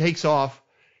literally takes off.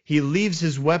 He leaves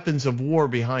his weapons of war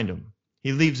behind him.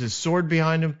 He leaves his sword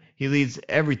behind him. He leaves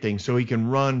everything so he can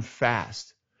run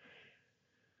fast.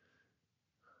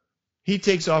 He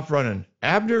takes off running.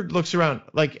 Abner looks around.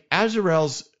 Like,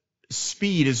 Azarel's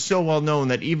speed is so well known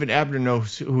that even Abner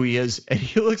knows who he is. And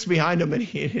he looks behind him and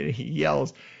he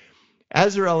yells,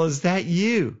 Azarel, is that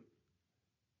you?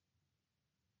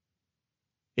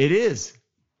 It is.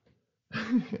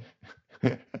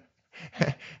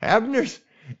 Abner's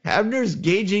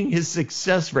gauging his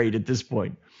success rate at this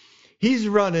point. He's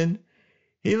running.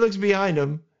 He looks behind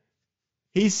him.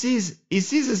 He sees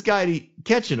this guy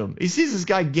catching him. He sees this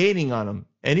guy gaining on him.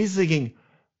 And he's thinking,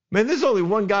 man, there's only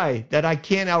one guy that I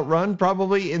can't outrun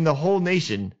probably in the whole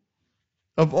nation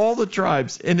of all the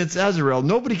tribes, and it's Azarel.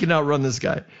 Nobody can outrun this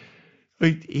guy.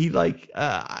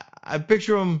 I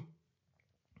picture him,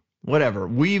 whatever,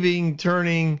 weaving,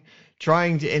 turning,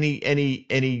 trying to,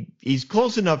 and he's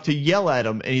close enough to yell at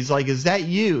him, and he's like, is that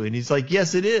you? And he's like,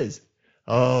 yes, it is.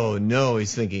 Oh no,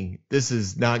 he's thinking, this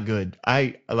is not good.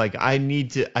 I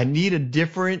need a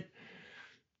different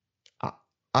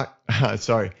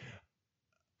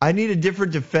I need a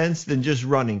different defense than just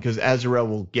running, because Azarel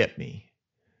will get me.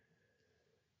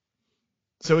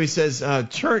 So he says,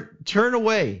 turn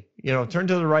away, turn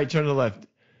to the right, turn to the left.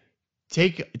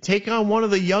 Take on one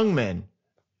of the young men.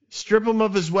 Strip him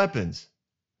of his weapons.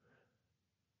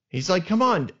 He's like, come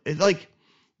on,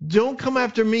 don't come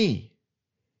after me.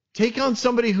 Take on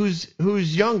somebody who's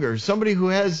younger, somebody who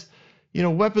has,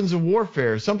 weapons of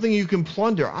warfare, something you can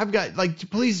plunder. I've got,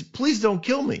 please don't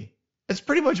kill me. That's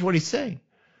pretty much what he's saying.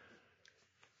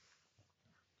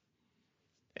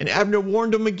 And Abner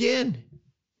warned him again.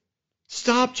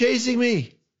 Stop chasing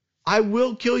me. I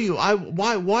will kill you.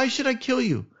 Why should I kill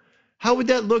you? How would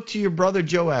that look to your brother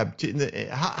Joab?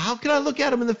 How can I look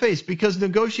at him in the face? Because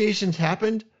negotiations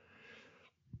happened.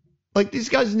 Like, these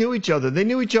guys knew each other. They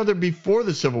knew each other before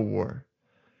the Civil War.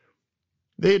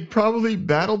 They had probably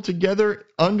battled together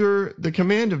under the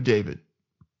command of David.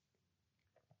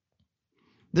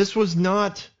 This was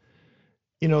not,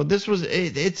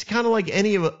 it's kind of like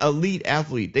any elite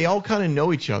athlete. They all kind of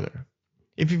know each other.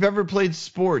 If you've ever played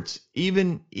sports,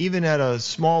 even at a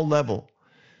small level,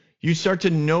 you start to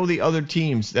know the other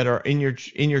teams that are in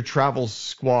your travel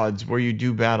squads where you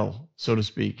do battle, so to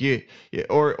speak.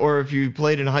 Or if you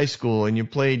played in high school and you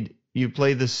played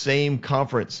the same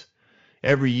conference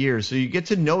every year, so you get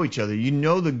to know each other. You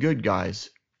know the good guys.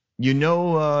 You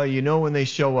know when they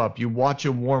show up. You watch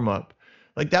a warm up.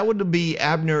 Like, that would be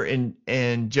Abner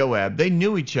and Joab. They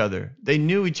knew each other. They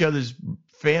knew each other's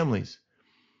families.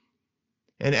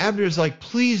 And Abner's like,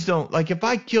 please don't, if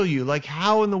I kill you,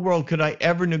 how in the world could I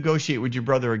ever negotiate with your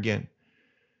brother again?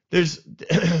 There's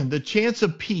the chance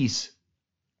of peace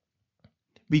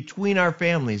between our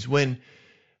families when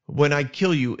I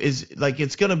kill you is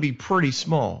it's going to be pretty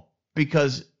small,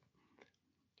 because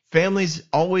families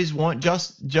always want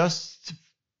just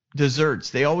desserts.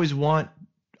 They always want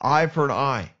eye for an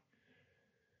eye.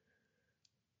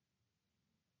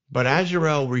 But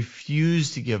Azarel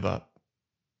refused to give up.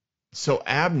 So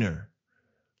Abner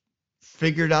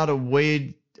figured out a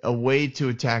way to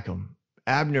attack him.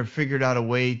 Abner figured out a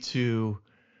way to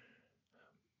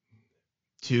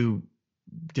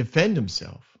defend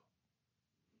himself.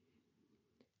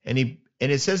 And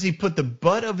it says he put the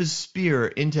butt of his spear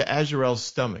into Azarel's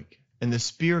stomach. and the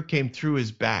spear came through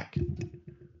his back.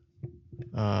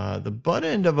 The butt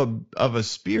end of a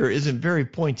spear isn't very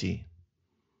pointy.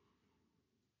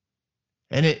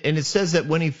 And it says that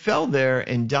when he fell there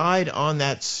and died on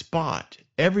that spot,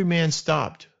 every man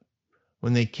stopped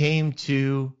when they came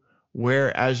to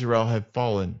where Azrael had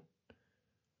fallen.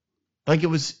 Like it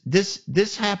was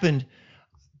this happened.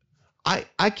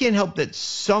 I can't help that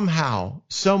somehow,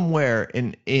 somewhere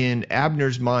in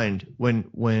Abner's mind,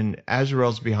 when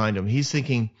Azrael's behind him, he's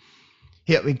thinking,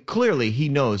 yeah, I mean, clearly he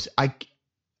knows I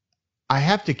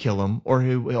have to kill him or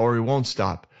he won't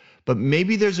stop. But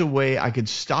maybe there's a way I could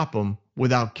stop him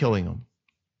without killing him.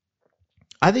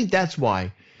 I think that's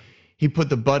why he put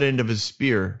the butt end of his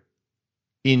spear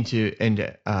into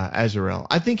Azrael.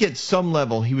 I think at some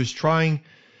level he was trying.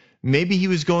 Maybe he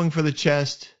was going for the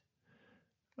chest,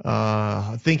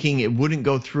 thinking it wouldn't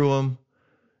go through him.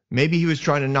 Maybe he was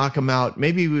trying to knock him out.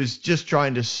 Maybe he was just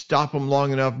trying to stop him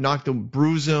long enough,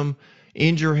 bruise him,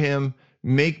 injure him,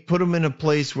 put him in a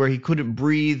place where he couldn't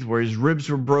breathe, where his ribs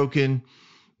were broken.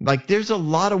 Like there's a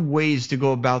lot of ways to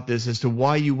go about this as to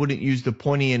why you wouldn't use the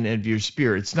pointy end of your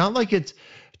spear. It's not like it's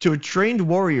to a trained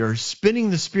warrior, spinning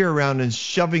the spear around and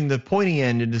shoving the pointy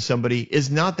end into somebody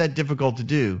is not that difficult to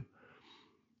do.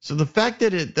 So the fact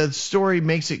that the story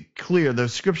makes it clear, the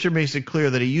scripture makes it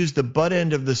clear that he used the butt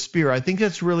end of the spear, I think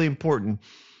that's really important.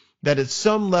 That at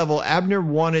some level, Abner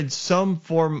wanted some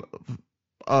form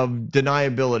of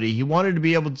deniability. He wanted to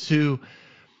be able to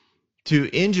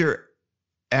injure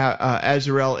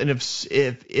Azrael, and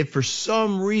if for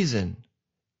some reason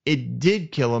it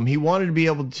did kill him, he wanted to be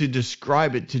able to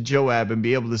describe it to Joab and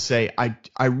be able to say,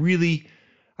 I really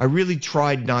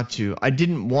tried not to. I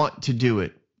didn't want to do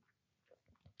it.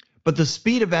 But the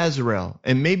speed of Azrael,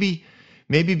 and maybe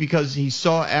because he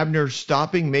saw Abner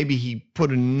stopping, maybe he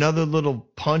put another little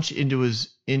punch into his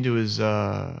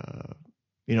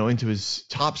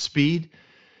top speed.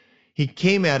 He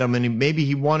came at him, and maybe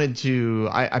he wanted to.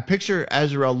 I picture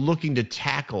Azrael looking to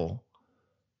tackle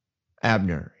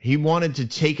Abner. He wanted to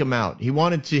take him out. He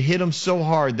wanted to hit him so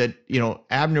hard that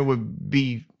Abner would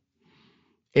be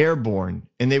airborne,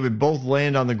 and they would both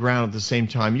land on the ground at the same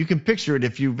time. You can picture it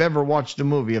if you've ever watched a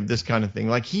movie of this kind of thing.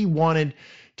 Like he wanted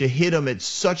to hit him at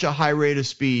such a high rate of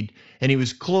speed, and he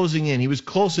was closing in. He was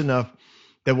close enough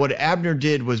that what Abner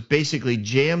did was basically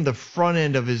jam the front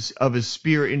end of his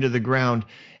spear into the ground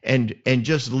and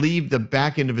just leave the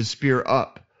back end of his spear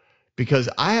up. Because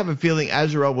I have a feeling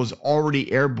Azrael was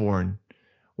already airborne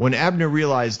when Abner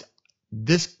realized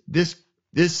this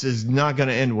is not going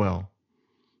to end well.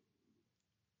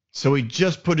 So he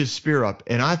just put his spear up,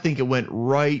 and I think it went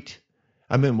right.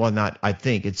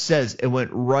 It says it went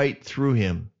right through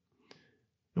him.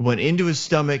 It went into his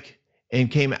stomach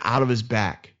and came out of his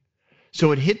back.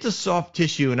 So it hit the soft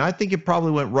tissue, and I think it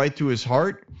probably went right through his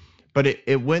heart, but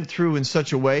it went through in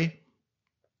such a way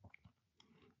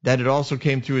that it also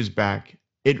came through his back.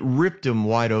 It ripped him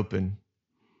wide open.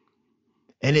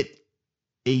 And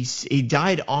he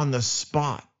died on the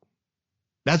spot.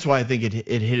 That's why I think it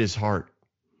hit his heart.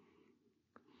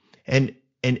 And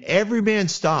every man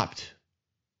stopped.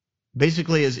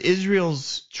 Basically, as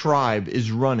Israel's tribe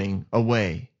is running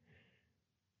away,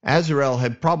 Azrael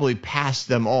had probably passed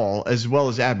them all, as well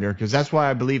as Abner, because that's why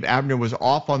I believe Abner was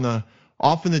off in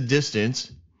the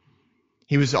distance.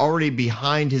 He was already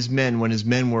behind his men when his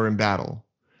men were in battle.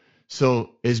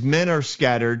 So his men are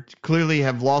scattered, clearly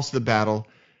have lost the battle.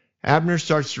 Abner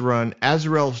starts to run.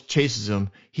 Azrael chases him.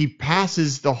 He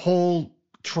passes the whole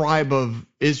tribe of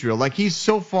Israel. Like he's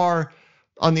so far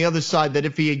on the other side that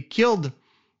if he had killed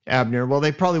Abner, well,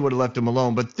 they probably would have left him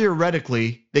alone. But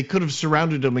theoretically, they could have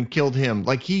surrounded him and killed him.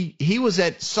 Like he was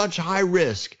at such high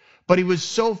risk, but he was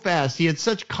so fast. He had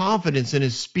such confidence in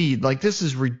his speed. Like this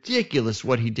is ridiculous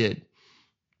what he did.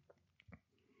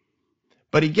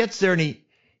 But he gets there and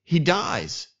he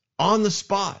dies on the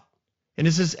spot. And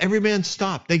it says every man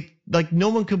stopped. No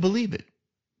one could believe it.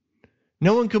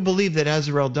 No one could believe that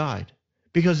Azrael died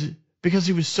because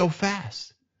he was so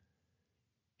fast.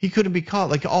 He couldn't be caught.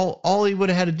 Like all he would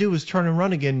have had to do was turn and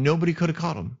run again. Nobody could have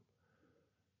caught him.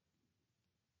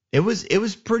 It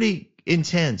was pretty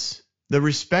intense. The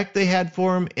respect they had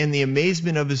for him and the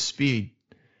amazement of his speed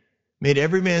made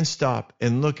every man stop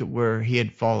and look at where he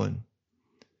had fallen.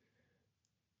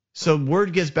 So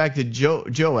word gets back to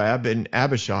Joab and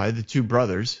Abishai, the two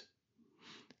brothers,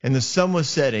 and the sun was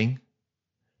setting,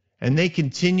 and they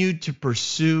continued to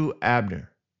pursue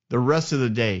Abner. The rest of the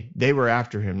day, they were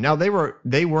after him. Now, they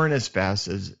weren't as fast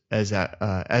as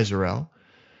Azrael,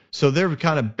 so they were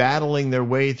kind of battling their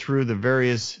way through the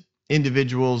various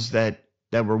individuals that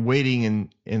were waiting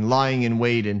and lying in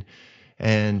wait,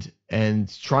 and and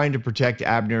trying to protect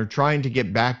Abner, trying to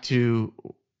get back to,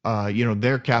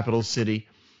 their capital city,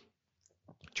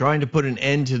 trying to put an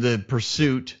end to the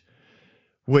pursuit,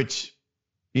 which,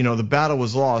 the battle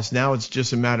was lost. Now it's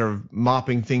just a matter of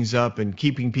mopping things up and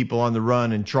keeping people on the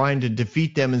run and trying to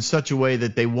defeat them in such a way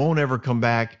that they won't ever come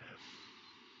back.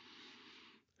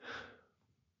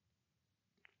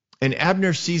 And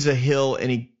Abner sees a hill,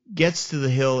 and he gets to the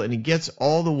hill, and he gets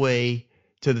all the way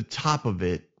to the top of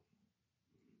it.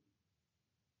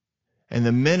 And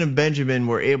the men of Benjamin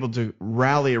were able to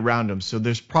rally around him. So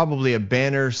there's probably a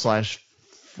banner /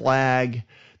 flag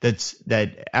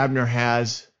that Abner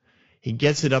has. He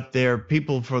gets it up there.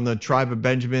 People from the tribe of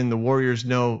Benjamin, the warriors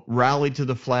know, rally to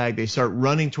the flag. They start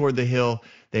running toward the hill.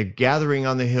 They're gathering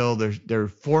on the hill. They're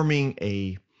forming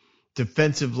a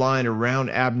defensive line around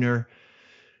Abner.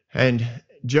 And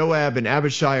Joab and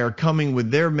Abishai are coming with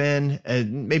their men,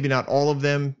 and maybe not all of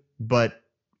them, but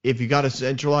if you got a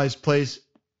centralized place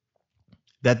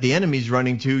that the enemy's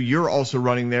running to, you're also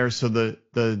running there. So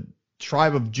the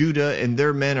tribe of Judah and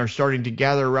their men are starting to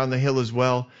gather around the hill as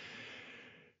well.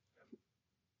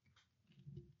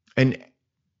 And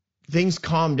things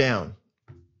calm down.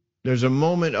 There's a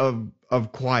moment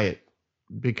of quiet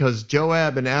because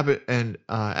Joab and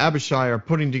Abishai are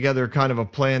putting together kind of a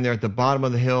plan. They're at the bottom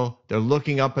of the hill. They're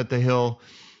looking up at the hill.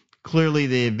 Clearly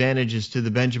the advantage is to the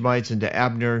Benjamites and to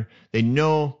Abner. They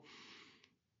know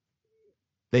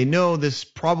this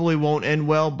probably won't end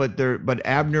well, but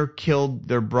Abner killed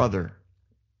their brother.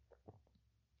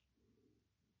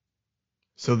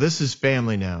 So this is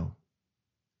family now.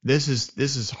 This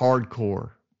is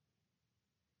hardcore.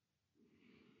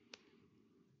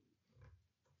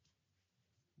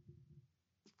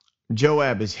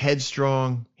 Joab is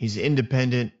headstrong. He's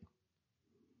independent.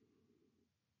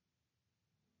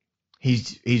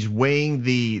 He's weighing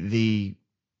the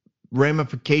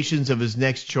ramifications of his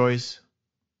next choice.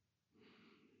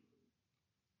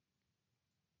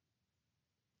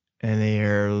 And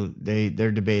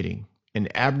they're debating.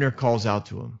 And Abner calls out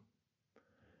to him.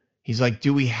 He's like,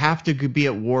 do we have to be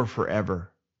at war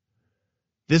forever?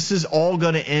 This is all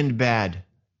going to end bad.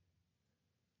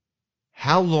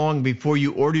 How long before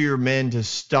you order your men to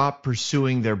stop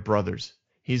pursuing their brothers?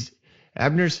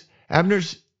 Abner's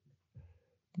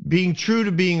being true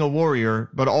to being a warrior,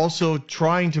 but also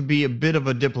trying to be a bit of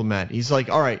a diplomat. He's like,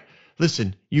 all right,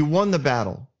 listen, you won the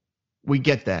battle. We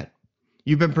get that.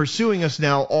 You've been pursuing us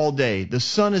now all day. The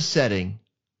sun is setting.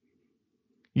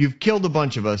 You've killed a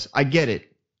bunch of us. I get it.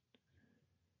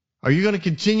 Are you going to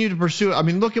continue to pursue? I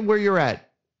mean, look at where you're at.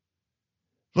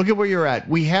 Look at where you're at.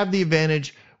 We have the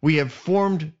advantage. We have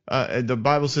formed. The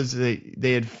Bible says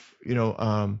they had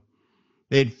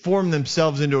formed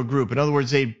themselves into a group. In other words,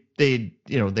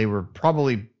 they were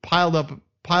probably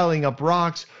piling up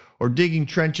rocks or digging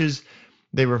trenches.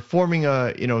 They were forming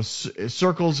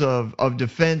circles of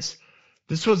defense.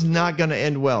 This was not going to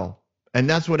end well. And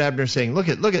that's what Abner's saying. Look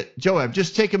at Joab.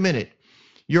 Just take a minute.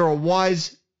 You're a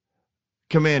wise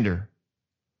commander.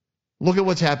 Look at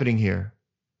what's happening here.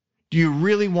 Do you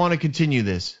really want to continue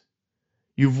this?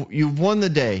 You've won the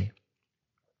day.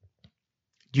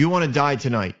 Do you want to die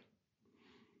tonight?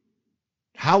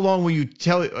 How long are you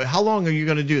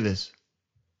going to do this?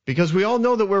 Because we all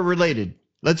know that we're related.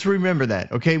 Let's remember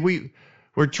that. Okay,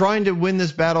 we're trying to win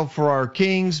this battle for our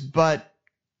kings, but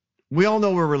we all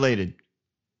know we're related.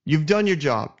 You've done your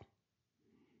job.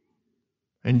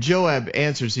 And Joab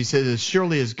answers, he says, as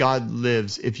surely as God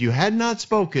lives, if you had not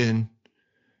spoken,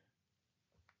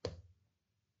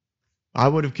 I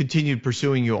would have continued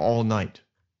pursuing you all night.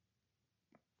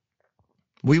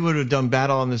 We would have done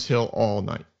battle on this hill all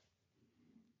night.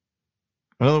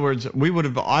 In other words,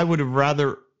 I would have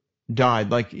rather died.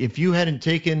 Like if you hadn't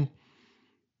taken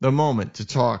the moment to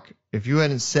talk, if you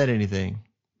hadn't said anything,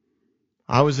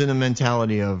 I was in a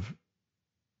mentality of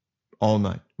all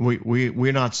night.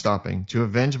 We're not stopping. To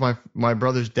avenge my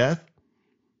brother's death?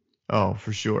 Oh,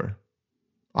 for sure.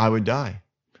 I would die.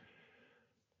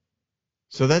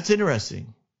 So that's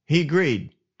interesting. He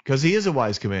agreed because he is a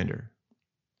wise commander.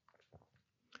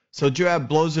 So Joab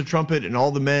blows the trumpet and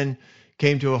all the men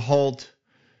came to a halt.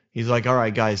 He's like, all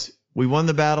right, guys, we won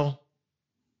the battle.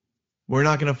 We're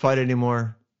not going to fight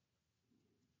anymore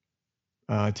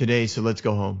today, so let's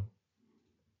go home.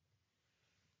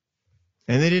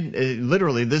 And they didn't.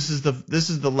 Literally, this is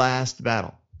the last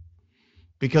battle,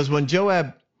 because when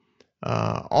Joab,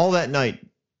 all that night,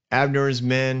 Abner and his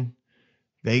men,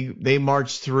 they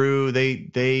march through.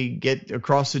 They get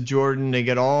across the Jordan. They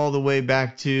get all the way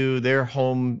back to their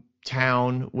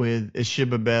hometown with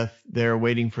Ishbosheth there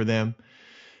waiting for them.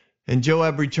 And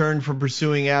Joab returned from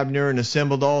pursuing Abner and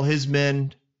assembled all his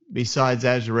men besides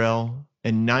Azrael,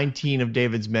 and 19 of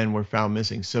David's men were found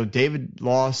missing. So David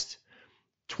lost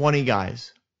 20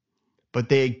 guys, but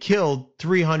they had killed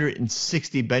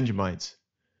 360 Benjamites.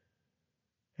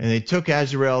 And they took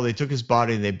Azarel, they took his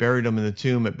body, and they buried him in the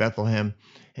tomb at Bethlehem.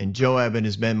 And Joab and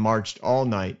his men marched all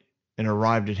night and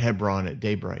arrived at Hebron at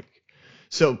daybreak.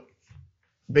 So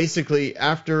basically,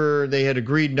 after they had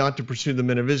agreed not to pursue the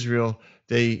men of Israel,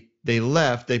 they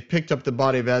left. They picked up the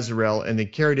body of Azarel and they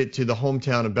carried it to the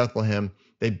hometown of Bethlehem.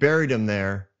 They buried him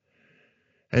there.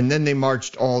 And then they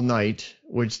marched all night,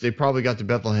 which they probably got to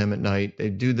Bethlehem at night. They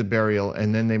do the burial,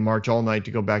 and then they march all night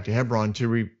to go back to Hebron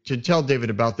to tell David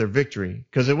about their victory,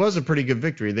 because it was a pretty good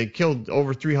victory. They killed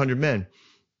over 300 men.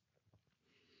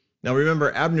 Now remember,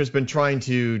 Abner's been trying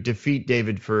to defeat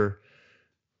David for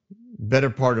better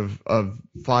part of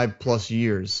 5+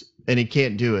 years, and he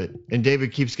can't do it. And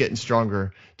David keeps getting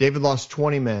stronger. David lost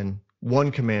 20 men,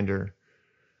 one commander.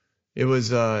 It was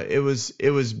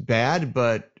bad,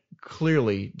 but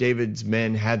clearly David's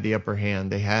men had the upper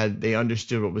hand. They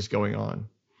understood what was going on.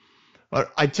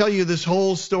 I tell you this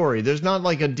whole story, there's not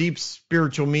like a deep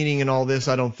spiritual meaning in all this,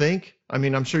 I don't think. I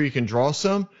mean, I'm sure you can draw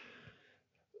some,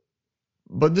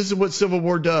 but this is what civil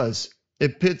war does.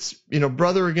 It pits,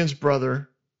 brother against brother.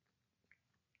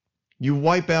 You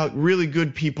wipe out really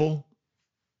good people.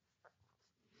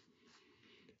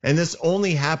 And this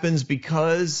only happens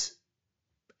because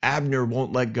Abner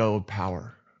won't let go of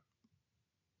power.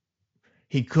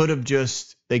 They could have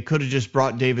just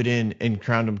brought David in and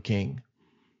crowned him king.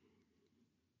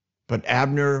 But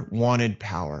Abner wanted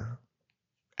power.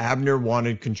 Abner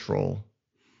wanted control.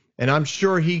 And I'm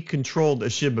sure he controlled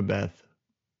Ashibabeth.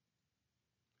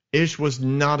 Ish was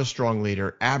not a strong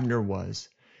leader. Abner was.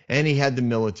 And he had the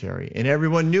military. And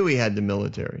everyone knew he had the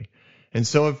military. And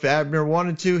so if Abner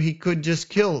wanted to, he could just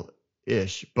kill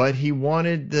Ish. But he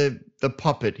wanted the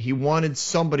puppet. He wanted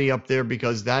somebody up there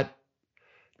because that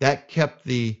kept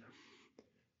the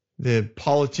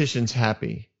politicians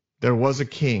happy. There was a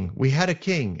king. We had a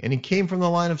king, and he came from the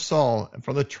line of Saul,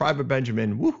 from the tribe of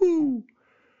Benjamin. Woohoo!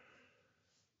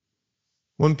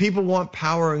 When people want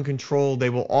power and control,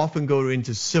 they will often go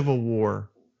into civil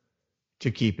war to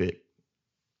keep it.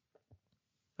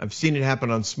 I've seen it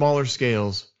happen on smaller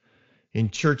scales,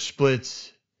 in church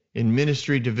splits, in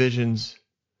ministry divisions.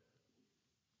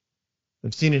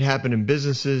 I've seen it happen in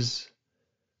businesses.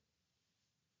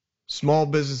 Small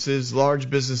businesses,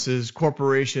 large businesses,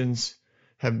 corporations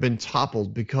have been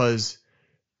toppled because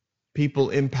people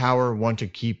in power want to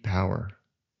keep power.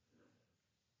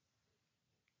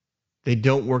 They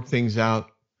don't work things out.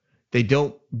 They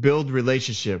don't build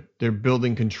relationship. They're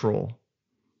building control.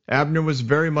 Abner was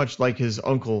very much like his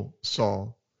uncle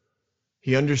Saul.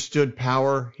 He understood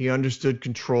power. He understood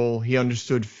control. He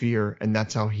understood fear. And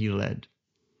that's how he led.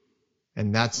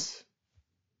 And that's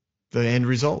the end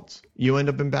result. You end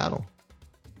up in battle.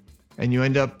 And you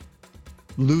end up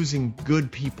losing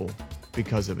good people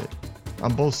because of it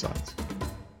on both sides.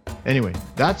 Anyway,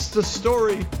 that's the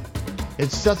story.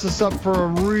 It sets us up for a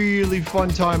really fun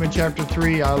time in chapter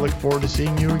 3. I look forward to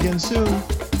seeing you again soon.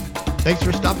 Thanks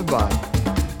for stopping by.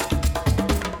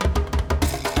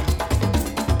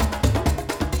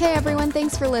 Hey everyone,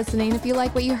 thanks for listening. If you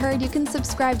like what you heard, you can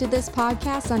subscribe to this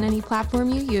podcast on any platform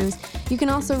you use. You can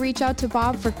also reach out to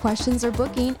Bob for questions or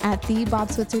booking at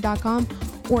thebobswitzer.com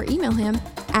or email him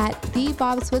at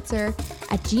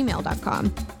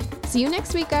thebobswitzer@gmail.com. See you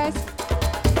next week, guys.